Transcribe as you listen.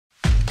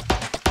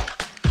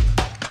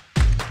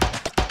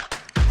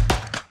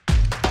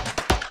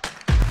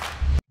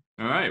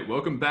right,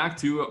 welcome back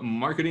to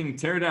Marketing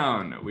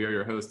Teardown. We are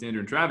your hosts, Andrew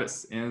and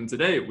Travis, and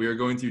today we are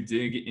going to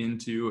dig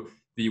into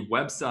the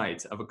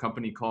website of a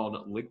company called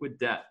Liquid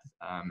Death.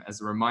 As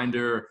a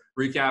reminder,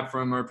 recap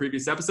from our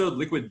previous episode,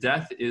 Liquid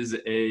Death is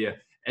a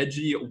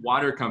edgy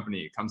water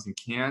company. It comes in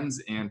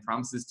cans and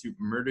promises to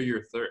murder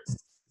your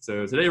thirst.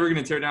 So today we're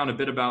going to tear down a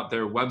bit about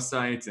their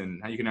website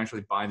and how you can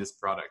actually buy this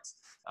product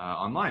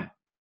online.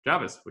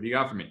 Travis, what do you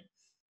got for me?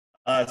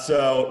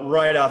 So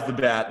right off the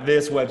bat,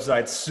 this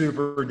website's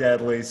super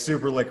deadly,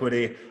 super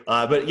liquidy.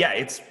 But yeah,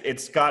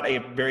 it's got a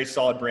very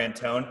solid brand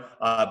tone,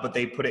 but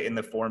they put it in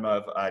the form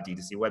of a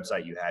D2C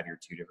website. You have your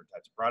two different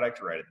types of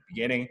product right at the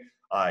beginning.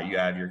 You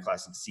have your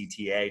classic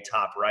CTA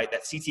top right.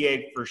 That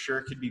CTA for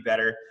sure could be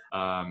better.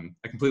 I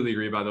completely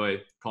agree, by the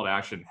way. Call to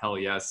action, hell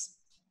yes.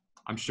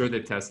 I'm sure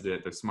they've tested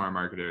it. They're smart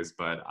marketers,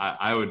 but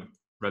I would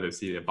rather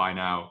see a buy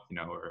now,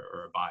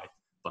 or a buy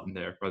button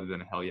there rather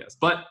than a hell yes.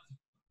 But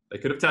they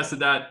could have tested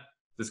that.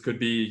 This could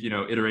be,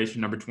 iteration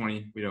number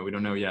 20. We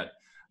don't know yet.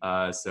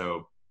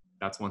 So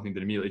that's one thing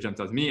that immediately jumped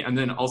out to me. And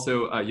then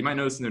also, you might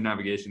notice in their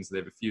navigation, so they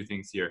have a few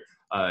things here.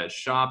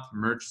 Shop,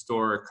 merch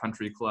store,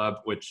 country club,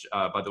 which,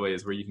 by the way,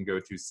 is where you can go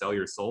to sell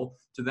your soul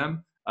to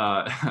them,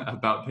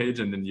 about page,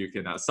 and then you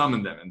can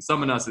summon them. And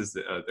summon us is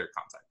their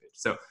contact page.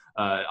 So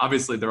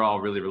obviously, they're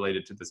all really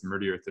related to this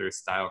murder your thirst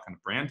style kind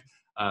of brand.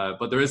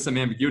 But there is some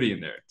ambiguity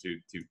in there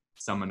to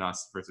summon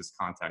us versus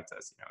contact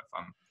us. If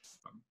I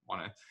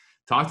want to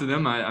talk to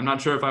them, I'm not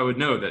sure if I would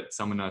know that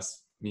summon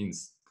us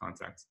means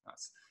contact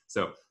us.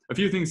 So a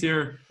few things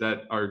here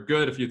that are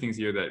good, a few things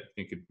here that I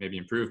think could maybe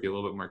improve, be a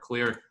little bit more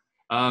clear.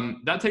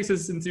 That takes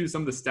us into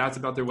some of the stats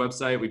about their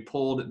website. We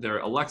pulled their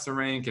Alexa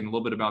rank and a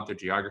little bit about their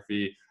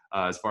geography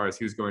as far as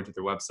who's going to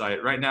their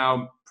website. Right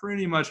now,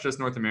 pretty much just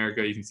North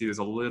America. You can see there's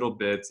a little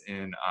bit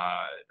in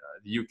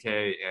the UK,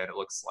 and it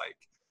looks like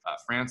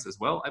France as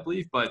well, I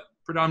believe, but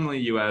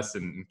predominantly US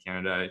and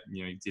Canada.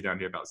 You can see down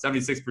here about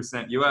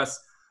 76% US.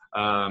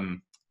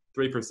 3%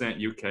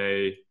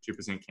 UK,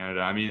 2%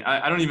 Canada. I mean,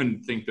 I don't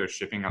even think they're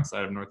shipping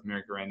outside of North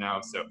America right now.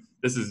 So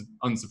this is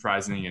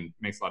unsurprising and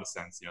makes a lot of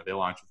sense. They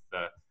launched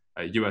with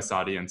a US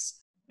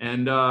audience.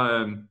 And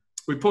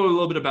we pulled a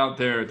little bit about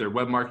their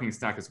web marketing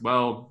stack as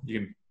well. You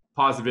can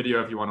pause the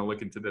video if you want to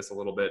look into this a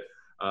little bit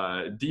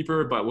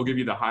deeper, but we'll give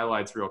you the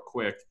highlights real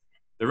quick.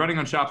 They're running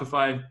on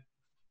Shopify,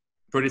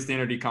 pretty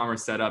standard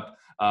e-commerce setup.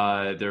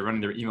 They're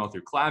running their email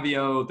through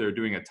Klaviyo. They're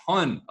doing a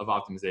ton of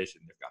optimization.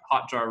 They've got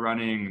Hotjar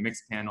running,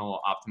 Mixpanel,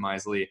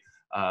 Optimizely.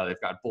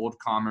 They've got Bold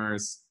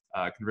Commerce,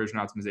 conversion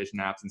optimization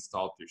apps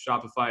installed through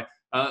Shopify.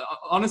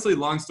 Honestly,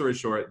 long story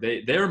short,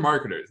 they're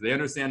marketers. They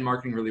understand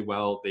marketing really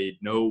well. They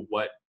know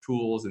what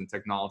tools and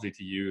technology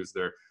to use.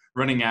 They're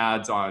running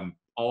ads on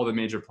all the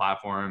major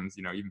platforms,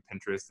 even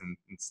Pinterest and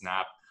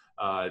Snap.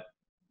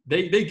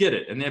 They get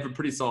it, and they have a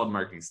pretty solid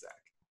marketing stack.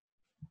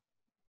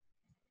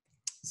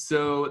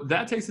 So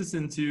that takes us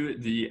into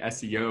the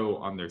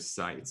SEO on their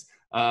sites.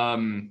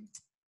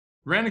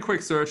 Ran a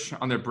quick search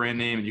on their brand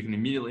name, and you can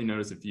immediately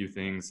notice a few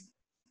things.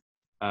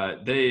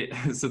 They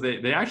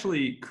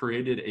actually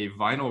created a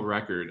vinyl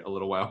record a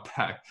little while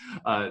back.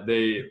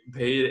 They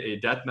paid a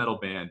death metal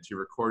band to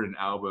record an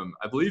album,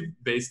 I believe,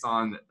 based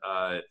on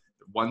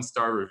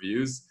 1-star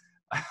reviews.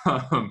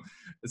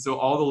 So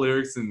all the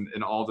lyrics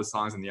and all the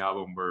songs in the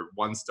album were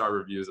 1-star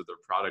reviews of their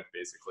product,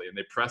 basically, and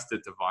they pressed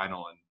it to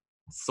vinyl and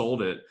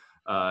sold it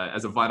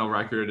as a vinyl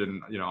record,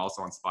 and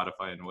also on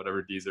Spotify and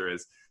whatever Deezer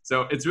is.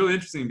 So it's really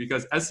interesting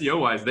because SEO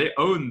wise, they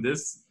own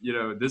this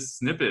this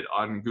snippet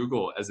on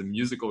Google as a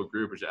musical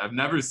group, which I've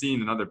never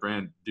seen another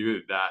brand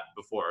do that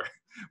before,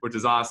 which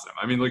is awesome.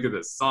 I mean, look at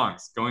this: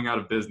 songs going out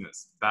of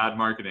business, bad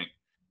marketing,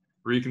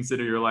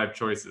 reconsider your life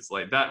choices,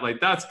 like that. Like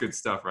that's good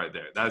stuff right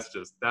there. That's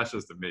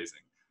just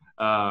amazing.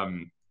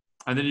 And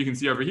then you can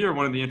see over here,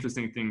 one of the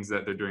interesting things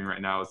that they're doing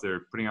right now is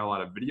they're putting out a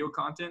lot of video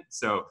content.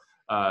 So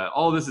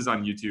all of this is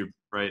on YouTube,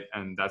 right?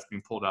 And that's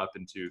being pulled up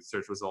into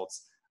search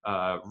results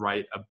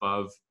right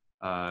above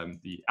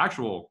the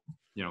actual,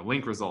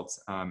 link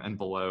results and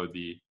below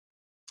the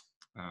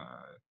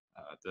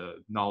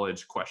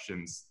knowledge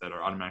questions that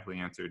are automatically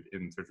answered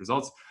in search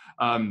results.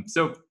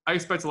 So I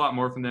expect a lot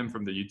more from them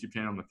from the YouTube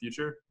channel in the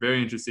future.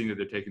 Very interesting that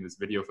they're taking this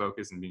video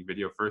focus and being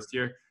video first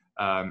here.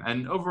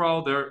 And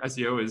overall, their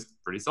SEO is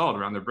pretty solid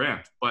around their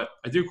brand. But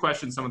I do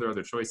question some of their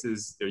other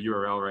choices. Their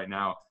URL right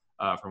now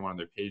from one of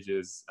their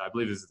pages, I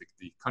believe this is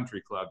the country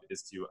club,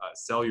 is to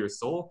sell your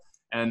soul.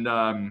 And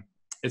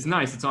it's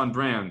nice, it's on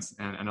brand,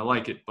 and I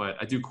like it, but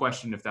I do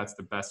question if that's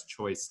the best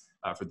choice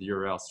for the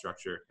URL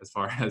structure as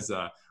far as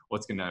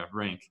what's going to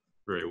rank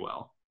very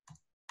well.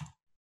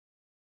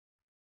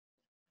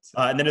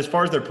 And then as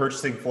far as their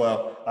purchasing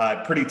flow,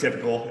 pretty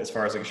typical as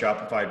far as like a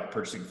Shopify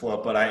purchasing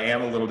flow, but I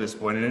am a little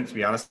disappointed in it, to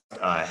be honest.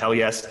 Hell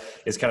yes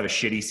is kind of a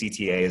shitty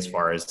CTA as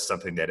far as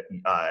something that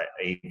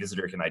a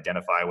visitor can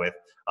identify with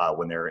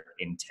when they're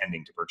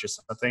intending to purchase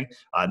something.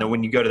 Now,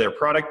 when you go to their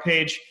product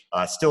page,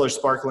 still are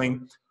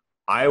sparkling.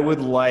 I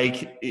would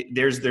like,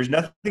 there's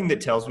nothing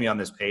that tells me on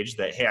this page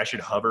that, hey, I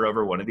should hover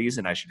over one of these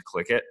and I should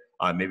click it.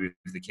 Maybe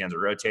if the cans are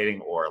rotating,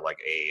 or like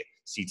a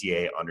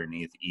CTA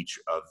underneath each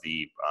of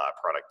the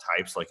product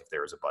types. Like if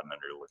there was a button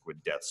under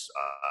Liquid Death's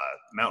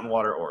Mountain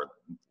Water, or a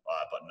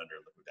button under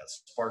Liquid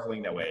Death's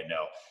Sparkling. That way I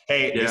know,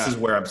 hey, this is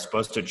where I'm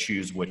supposed to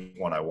choose which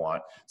one I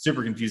want.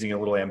 Super confusing, a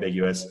little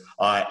ambiguous.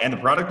 And the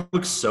product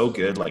looks so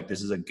good. Like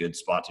this is a good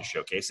spot to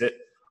showcase it.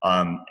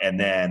 And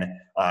then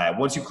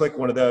once you click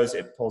one of those,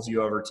 it pulls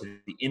you over to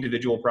the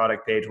individual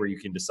product page where you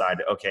can decide,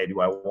 okay, do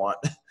I want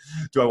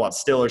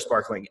still or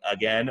sparkling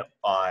again?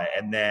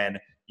 And then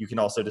you can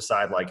also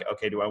decide like,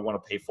 okay, do I want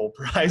to pay full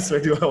price,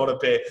 or do I want to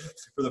pay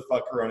for the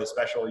Fuck Corona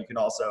special? You can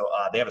also,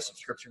 they have a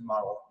subscription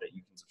model that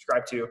you can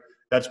subscribe to.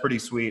 That's pretty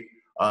sweet.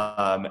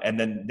 And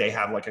then they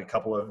have like a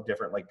couple of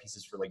different like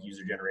pieces for like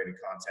user generated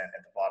content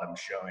at the bottom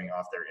showing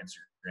off their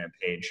Instagram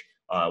page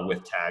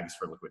with tags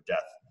for Liquid Death.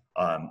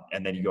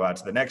 And then you go out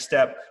to the next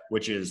step,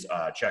 which is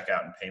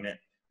checkout and payment.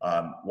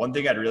 One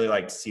thing I'd really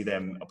like to see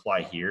them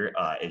apply here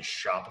is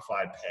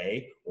Shopify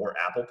Pay or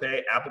Apple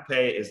Pay. Apple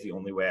Pay is the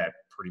only way I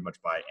pretty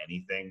much buy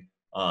anything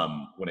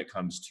when it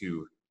comes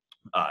to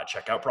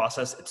checkout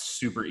process. It's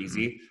super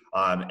easy.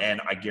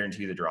 And I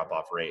guarantee the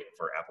drop-off rate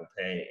for Apple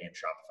Pay and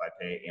Shopify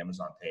Pay,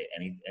 Amazon Pay,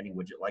 any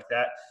widget like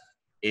that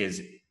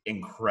is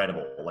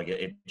incredible. Like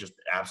it just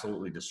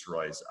absolutely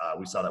destroys.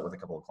 We saw that with a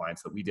couple of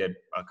clients that we did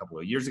a couple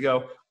of years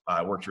ago.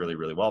 It worked really,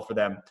 really well for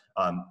them.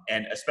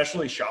 And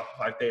especially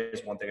Shopify Pay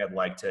is one thing I'd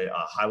like to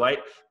highlight,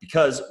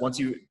 because once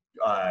you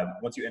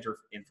enter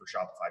in for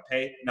Shopify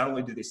Pay, not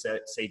only do they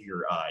save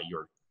your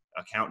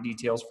account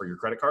details for your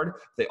credit card,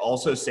 they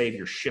also save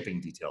your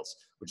shipping details,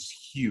 which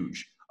is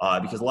huge.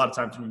 Because a lot of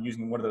times when you're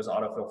using one of those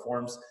autofill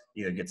forms,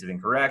 either gets it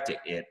incorrect,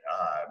 it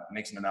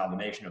makes an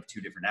amalgamation of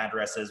two different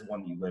addresses,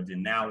 one that you lived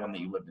in now, one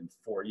that you lived in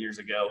 4 years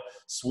ago,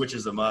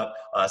 switches them up.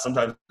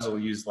 Sometimes we'll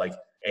use like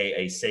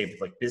a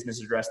saved like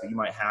business address that you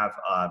might have.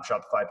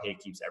 Shopify Pay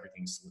keeps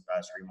everything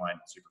streamlined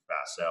and super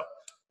fast. So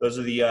those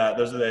are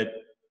the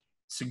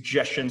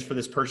suggestions for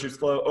this purchase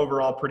flow.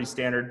 Overall, pretty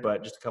standard,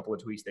 but just a couple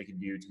of tweaks they can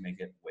do to make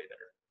it way better.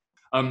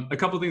 A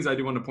couple of things I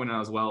do want to point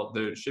out as well.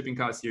 The shipping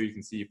cost here, you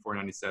can see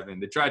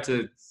 $4.97. They tried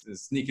to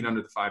sneak it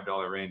under the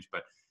 $5 range,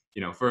 but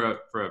you know, for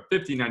a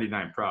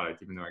 $15.99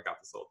 product, even though I got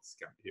this little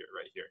discount here,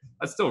 right here,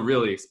 that's still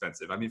really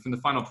expensive. I mean, from the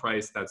final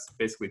price, that's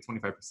basically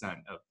 25%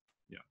 of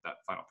that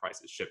final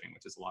price is shipping,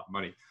 which is a lot of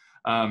money.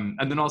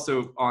 And then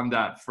also on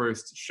that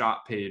first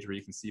shop page where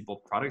you can see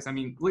both products. I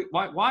mean,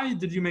 why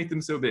did you make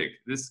them so big?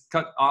 This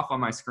cut off on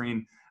my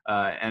screen.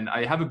 And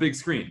I have a big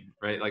screen,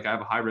 right? Like I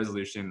have a high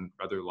resolution,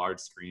 rather large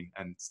screen,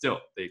 and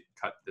still they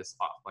cut this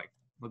off. Like,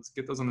 let's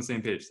get those on the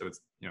same page so it's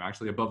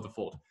actually above the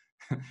fold,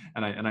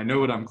 and I know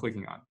what I'm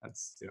clicking on.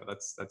 That's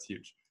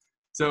huge.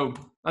 So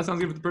that sounds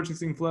good with the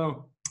purchasing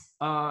flow.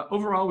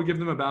 Overall, we give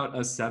them about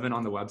a 7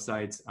 on the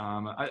website.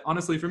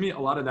 Honestly, for me, a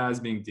lot of that is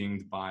being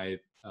dinged by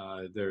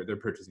their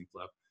purchasing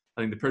flow.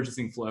 I think the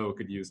purchasing flow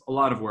could use a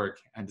lot of work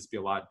and just be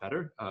a lot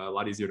better, a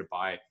lot easier to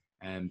buy,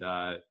 and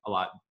a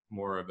lot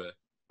more of a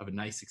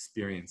nice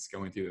experience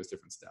going through those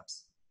different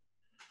steps.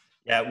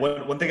 Yeah,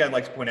 one thing I'd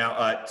like to point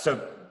out,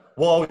 so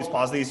we'll always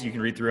pause these, you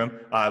can read through them,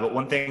 but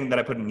one thing that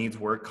I put in needs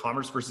work,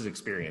 commerce versus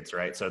experience,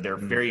 right? So they're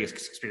very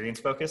experience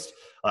focused.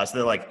 So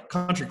they're like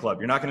country club,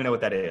 you're not gonna know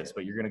what that is,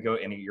 but you're gonna go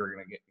and you're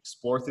gonna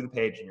explore through the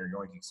page and you're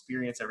going to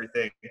experience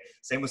everything.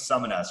 Same with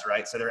Summon Us,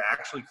 right? So they're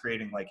actually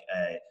creating like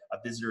a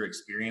visitor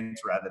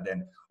experience rather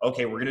than,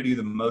 okay, we're gonna do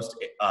the most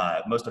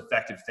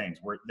effective things.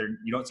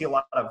 You don't see a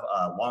lot of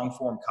long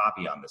form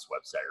copy on this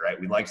website, right?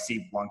 We like to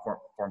see long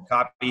form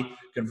copy,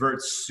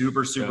 converts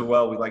super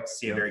well. We like to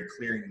see a very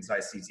clear and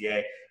concise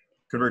CTA.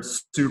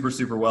 Converts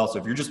super well. So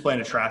if you're just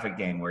playing a traffic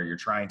game where you're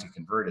trying to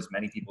convert as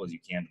many people as you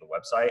can to the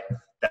website,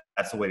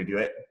 that's the way to do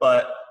it.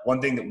 But one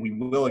thing that we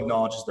will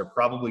acknowledge is they're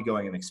probably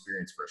going an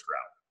experience first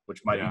route, which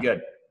might be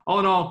good. All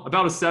in all,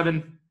 about a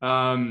 7.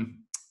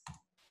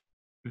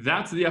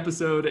 That's the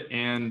episode.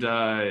 And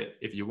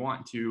if you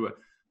want to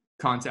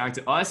contact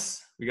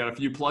us, we got a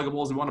few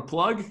pluggables we want to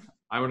plug.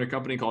 I run a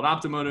company called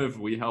Optomotive.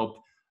 We help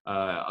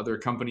other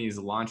companies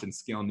launch and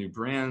scale new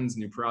brands,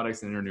 new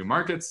products, and enter new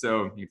markets.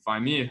 So you can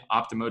find me at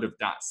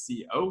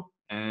optomotive.co.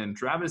 And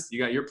Travis, you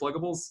got your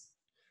pluggables?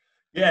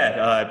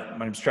 Yeah,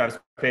 my name is Travis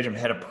Page. I'm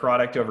head of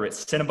product over at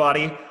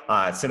Cinebody.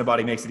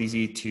 Cinebody makes it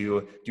easy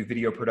to do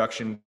video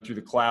production through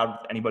the cloud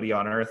with anybody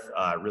on earth.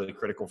 Really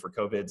critical for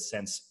COVID,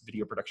 since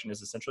video production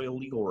is essentially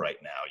illegal right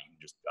now. You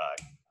can just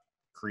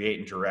create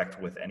and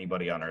direct with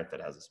anybody on earth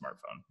that has a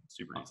smartphone.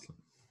 Super easy.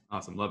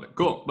 Awesome. Love it.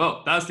 Cool.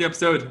 Well, that's the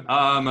episode.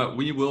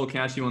 We will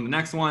catch you on the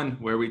next one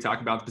where we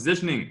talk about the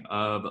positioning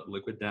of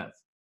Liquid Death.